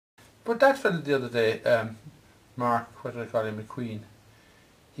but that fellow the other day, Mark, what did I call him, McQueen,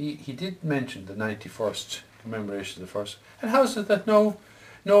 he did mention the 91st commemoration of the first. And how is it that no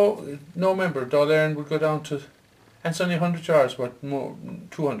member of Dáil Éireann would go down to, and it's only 100 yards, but more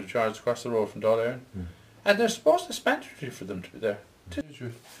 200 yards across the road from Dáil Éireann, and they're supposed to spend it for them to be there.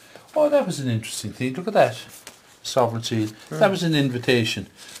 Oh, that was an interesting thing. Look at that, Sovereign Seal. That was an invitation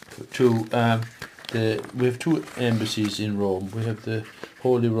to we have two embassies in Rome. We have the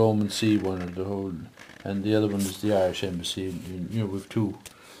Holy Roman See one, and the other one is the Irish embassy. We've two,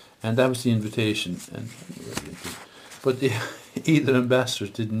 and that was the invitation. But either ambassadors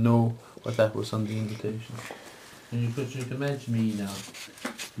didn't know what that was on the invitation. And you can imagine me now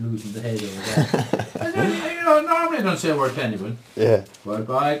losing the head over that. Normally I don't say a word to anyone. Yeah. But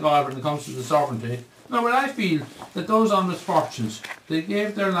by God, when it comes to the sovereignty, no, but I feel that those on misfortunes, they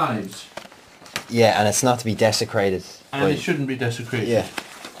gave their lives. Yeah, and it's not to be desecrated. And it shouldn't be desecrated. Yeah.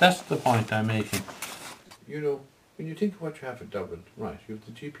 That's the point I'm making. When you think of what you have in Dublin, right, you have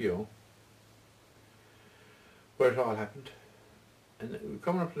the GPO, where it all happened, and we're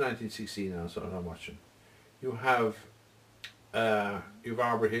coming up to 1916 now, so I'm watching. You have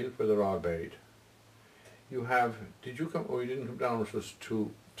Arbor Hill, where they're all buried. You have, did you come, you didn't come down with us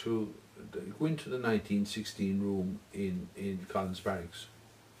to go into the 1916 room in Collins Barracks.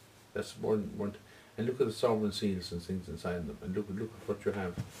 That's one, and look at the sovereign seals and things inside them, and look at what you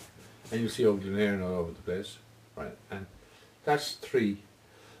have. And you'll see old Éireann all over the place, right? And that's 3.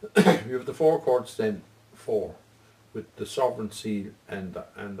 You have the 4 courts then, 4, with the sovereign seal and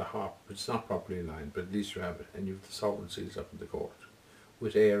the harp. It's not properly aligned, but at least you have it. And you have the sovereign seals up in the court,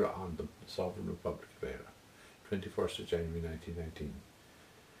 with Éire on them, the Sovereign Republic of Éire, 21st of January 1919.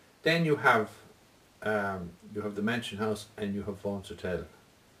 Then you have the Mansion House and you have Vaughans Hotel.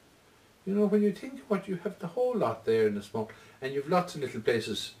 When you think what you have, the whole lot there in the small, and you've lots of little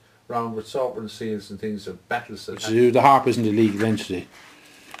places around with sovereign seals and things of battles that happen. The harp isn't a legal entity.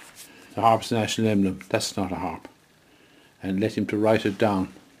 The harp's the national emblem. That's not a harp. And let him to write it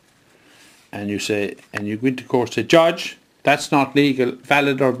down. And you go into court and say, Judge, that's not legal,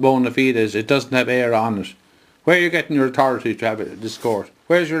 valid or bona fides. It doesn't have Éire on it. Where are you getting your authority to have it at this court?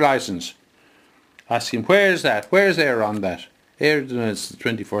 Where's your licence? Ask him, where's that? Where's Éire on that? Éire denotes the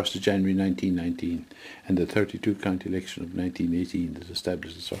 21st of January 1919 and the 32 county election of 1918 that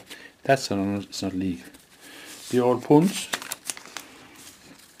established it. So that's it's not legal. The old punts,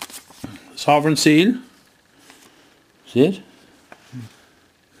 Sovereign Seal. See it?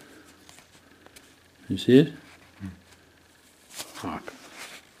 You see it? Harp.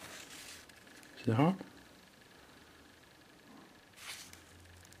 See the harp?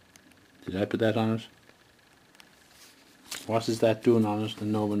 Did I put that on it? What is that doing on it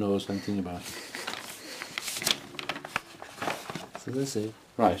and no one knows anything about it? So that's it.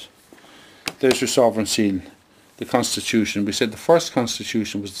 Right. There's your Sovereign Seal. The Constitution. We said the first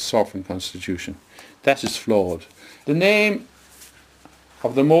Constitution was the Sovereign Constitution. That is flawed. The name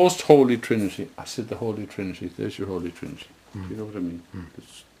of the most Holy Trinity. I said the Holy Trinity. There's your Holy Trinity. You know what I mean?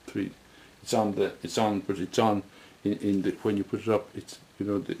 It's 3. It's on when you put it up. It's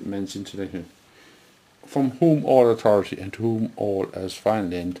the men's intellect. From whom all authority and to whom all as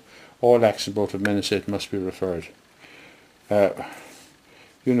final end, all action both of men and state must be referred.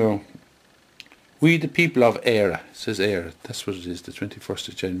 We the people of Éire, says Éire, that's what it is, the 21st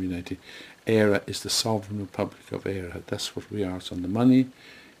of January 19. Éire is the Sovereign Republic of Éire, that's what we are. It's on the money,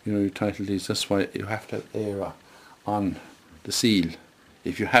 your title deeds, that's why you have to have Éire on the seal.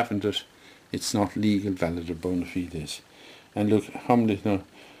 If you haven't it, it's not legal, valid or bona fides. And look, humbly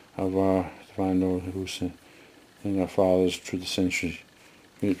of our divine Lord who's in our fathers through the centuries.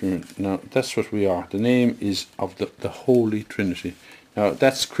 Now that's what we are. The name is of the Holy Trinity. Now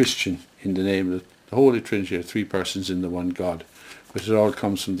that's Christian in the name of the Holy Trinity are 3 persons in the one God, but it all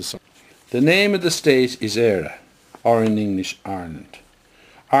comes from the Son. The name of the state is Éire, or in English Ireland.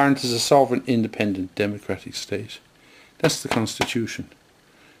 Ireland is a sovereign, independent, democratic state. That's the Constitution.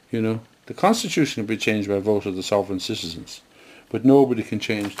 The Constitution can be changed by a vote of the sovereign citizens, but nobody can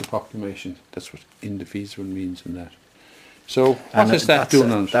change the proclamation. That's what indefeasible means in that. So what is that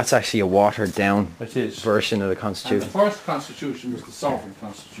doing on it? That's actually a watered down version of the Constitution. And the first Constitution was the Sovereign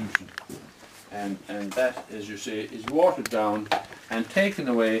Constitution. And that, as you say, is watered down and taken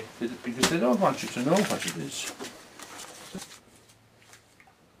away because they don't want you to know what it is.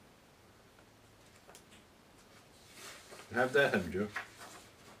 Have that, haven't you?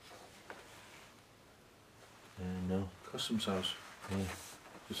 No. Customs House. Yeah.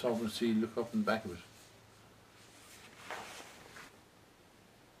 The Sovereign Seal, look up in the back of it.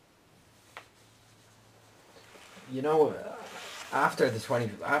 After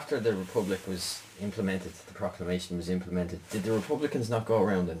the Republic was implemented, the Proclamation was implemented, did the Republicans not go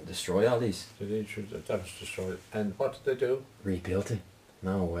around and destroy all these? That was destroyed. And what did they do? Rebuilt it?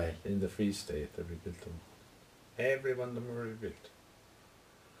 No way. In the Free State, they rebuilt them. Every one of them were rebuilt.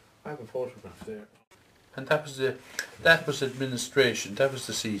 I have a photograph there. And that was administration. That was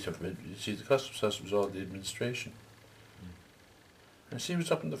the seat of it. You see, the customs house was all the administration. And see, it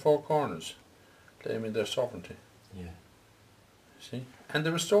was up in the four corners, claiming their sovereignty. Yeah. See, and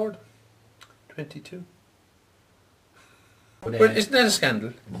they restored 22. But isn't that a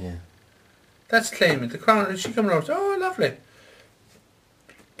scandal? Yeah. That's claiming the crown. She comes around. Oh, lovely.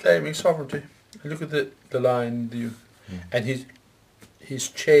 Claiming sovereignty. And look at the line. And he's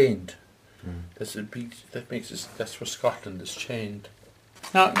chained. That's a big. That makes us. That's where Scotland is chained.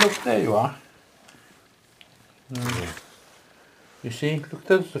 Now look, there you are. You see, look,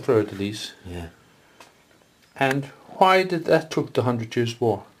 there's the fleur de lis. Yeah. And why did that took the 100 Years'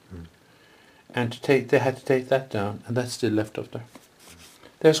 War? And they had to take that down, and that's still left up there.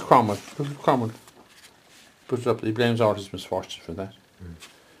 There's Cromwell. Look at Cromwell. Put it up. He blames all his misfortunes for that.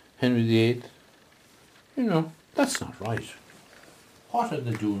 Henry VIII. You know, that's not right. What are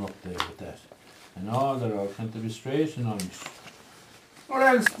they doing up there with that? And all their administration on it. Or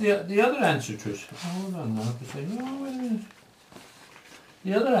else the other answer to it. Hold on now. Say, no, wait a minute.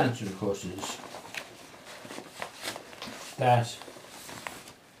 The other answer, of course, is that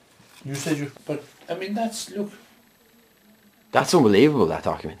you said you. But I mean, that's look. That's unbelievable, that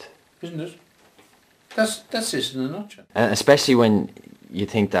document. Isn't it? That's it in a nutshell. Especially when you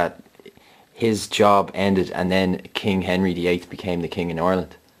think that his job ended and then King Henry VIII became the king in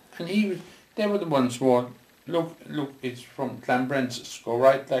Ireland. And they were the ones who look, it's from Clanbrensis, go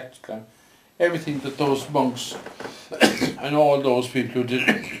right back to Clan. Everything that those monks and all those people who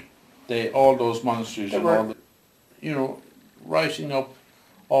did, all those monasteries and all the, you know, writing up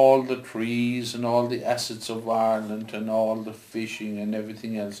all the trees and all the assets of Ireland and all the fishing and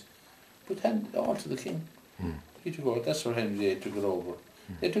everything else, but hand it all to the king. He took over. That's where Henry VIII took it over.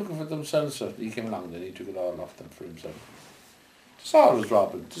 They took it for themselves, so he came along then he took it all off them for himself. It's always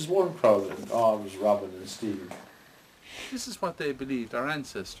robbing. There's one crowd and always robbing and stealing. This is what they believed, our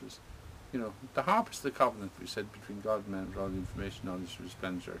ancestors. You know, the harp is the covenant, we said, between God and man, with all the information, knowledge, to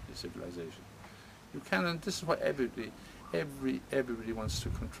resplendish earthly civilization. You can, and this is what everybody wants to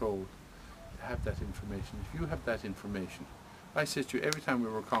control, to have that information. If you have that information, I said to you, every time we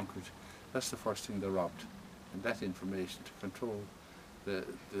were conquered, that's the first thing they robbed, and that information to control the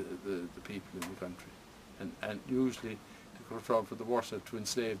people in the country, and usually to control for the worse, to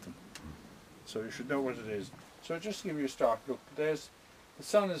enslave them. So you should know what it is. So just to give you a start, look, there's the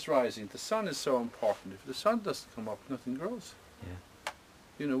sun is rising. The sun is so important. If the sun doesn't come up, nothing grows. Yeah.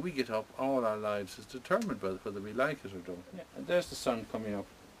 You know, we get up, all our lives is determined by whether we like it or don't. Yeah. And there's the sun coming up.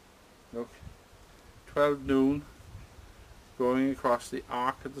 Look, 12 noon, going across the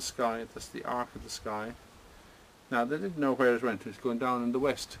arc of the sky. That's the arc of the sky. Now, they didn't know where it went. It's going down in the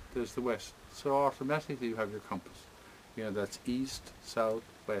west. There's the west. So automatically you have your compass. You know, that's east, south,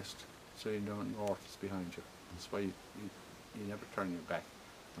 west. So you know north is behind you. That's why you never turn your back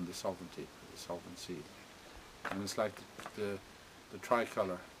on the sovereignty, the sovereign seal. And it's like the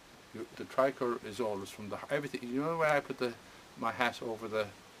tricolour. The tricolour is always from the everything. You know the way I put my hat over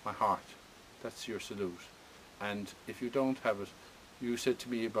my heart. That's your salute. And if you don't have it, you said to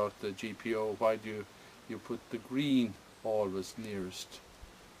me about the GPO. Why do you put the green always nearest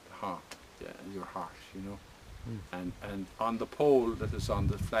the heart, your heart? You know. And on the pole that is on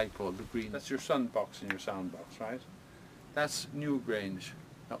the flagpole, the green, that's your sun box and your sound box, right? That's New Grange.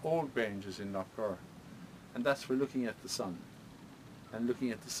 Now Old Grange is in Lochgar, and that's for looking at the sun, and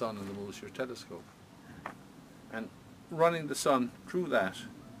looking at the sun in the Moulseer telescope, and running the sun through that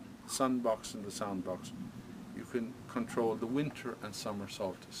sun box and the sound box, you can control the winter and summer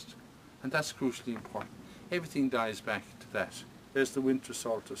solstice, and that's crucially important. Everything dies back to that. There's the winter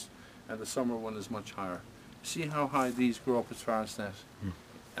solstice, and the summer one is much higher. See how high these grow up as far as that.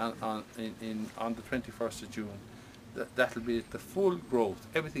 On the 21st of June, that'll be the full growth.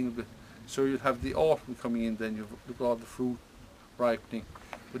 Everything will be, so you'll have the autumn coming in. Then you'll look at all the fruit ripening,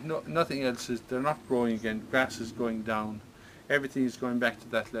 but nothing else is. They're not growing again. Grass is going down. Everything is going back to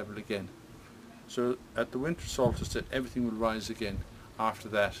that level again. So at the winter solstice, then everything will rise again. After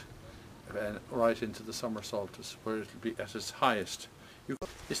that, right into the summer solstice, where it'll be at its highest.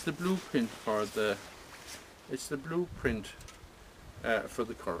 It's the blueprint for the. It's the blueprint for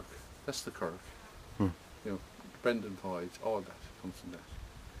the Curragh. That's the Curragh. You know, Brendan Void, all that comes from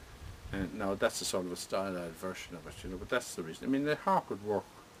that. And now that's a sort of a stylized version of it, you know. But that's the reason. I mean, the harp would work.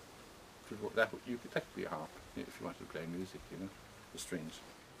 That could be a harp. if you wanted to play music, you know, the strings.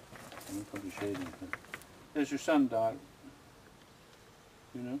 I'm probably shading. There's your sun dial.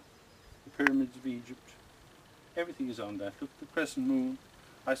 You know, the pyramids of Egypt. Everything is on that. Look, the crescent moon.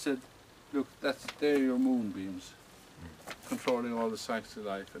 I said, look, they're your moonbeams, controlling all the cycles of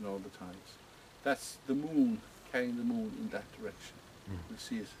life and all the times. That's the moon carrying the moon in that direction. You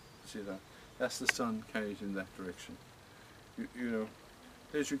see it, see that? That's the sun carried in that direction. You know,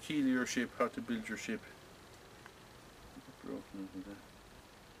 there's your key to your ship, how to build your ship.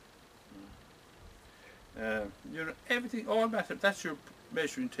 You know, everything, all that, that's your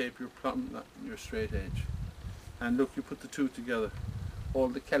measuring tape, your plumb, your straight edge. And look, you put the two together. All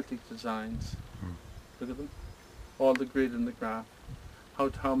the Celtic designs, look at them. All the grid and the graph.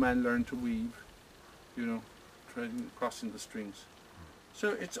 How man learned to weave, you know, crossing the strings.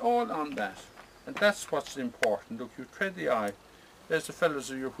 So it's all on that. And that's what's important. Look, you tread the eye. There's the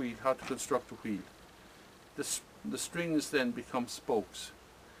fellows of your wheel, how to construct a wheel. The strings then become spokes.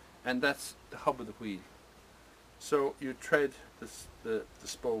 And that's the hub of the wheel. So you tread the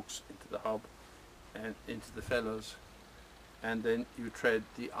spokes into the hub and into the fellows, and then you tread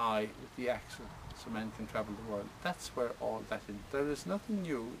the eye with the axle, so men can travel the world. That's where all that is. There is nothing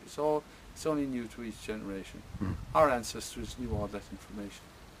new. It's only new to each generation. Our ancestors knew all that information,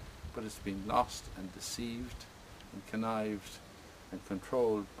 but it's been lost and deceived and connived and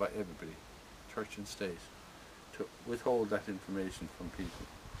controlled by everybody, church and state, to withhold that information from people,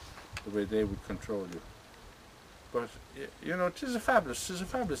 the way they would control you. But you know, it is a fabulous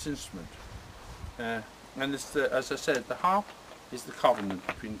instrument, and it's as I said, the harp is the covenant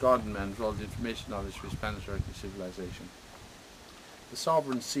between God and man with all the information knowledge for his planetary civilization. The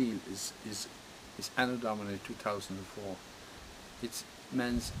Sovereign Seal is Anno Domini 2004. It's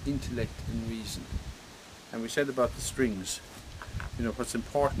man's intellect and reason. And we said about the strings, you know, what's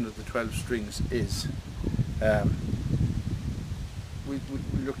important of the 12 strings is we're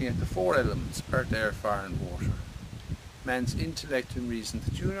looking at the 4 elements: earth, air, fire and water. Man's intellect and reason,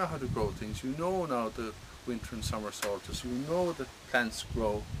 that you know how to grow things, you know now the winter and summer solstice, you know that plants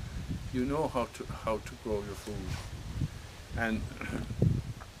grow, you know how to grow your food. And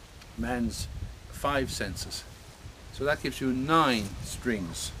man's 5 senses. So that gives you 9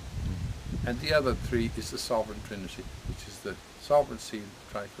 strings. And the other 3 is the Sovereign Trinity, which is the Sovereign Seal,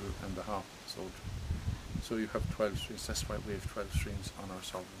 the Tricle and the harp. So you have 12 strings. That's why we have 12 strings on our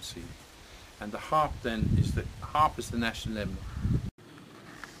Sovereign Seal. And the harp then is the national emblem.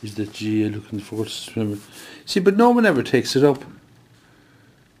 Is that G looking forward to swimming? See, but no one ever takes it up.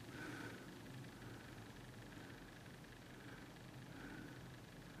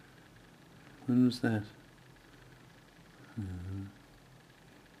 When was that?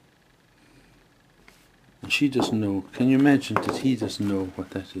 And she doesn't know. Can you imagine that he doesn't know what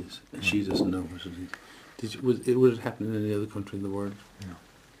that is, and she doesn't know what it is? Would it happen in any other country in the world? No.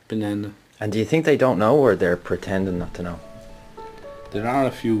 Banana. And do you think they don't know, or they're pretending not to know? There are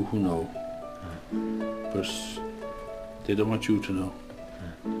a few who know, but they don't want you to know,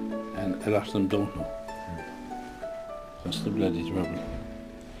 and a lot of them don't know. That's the bloody trouble.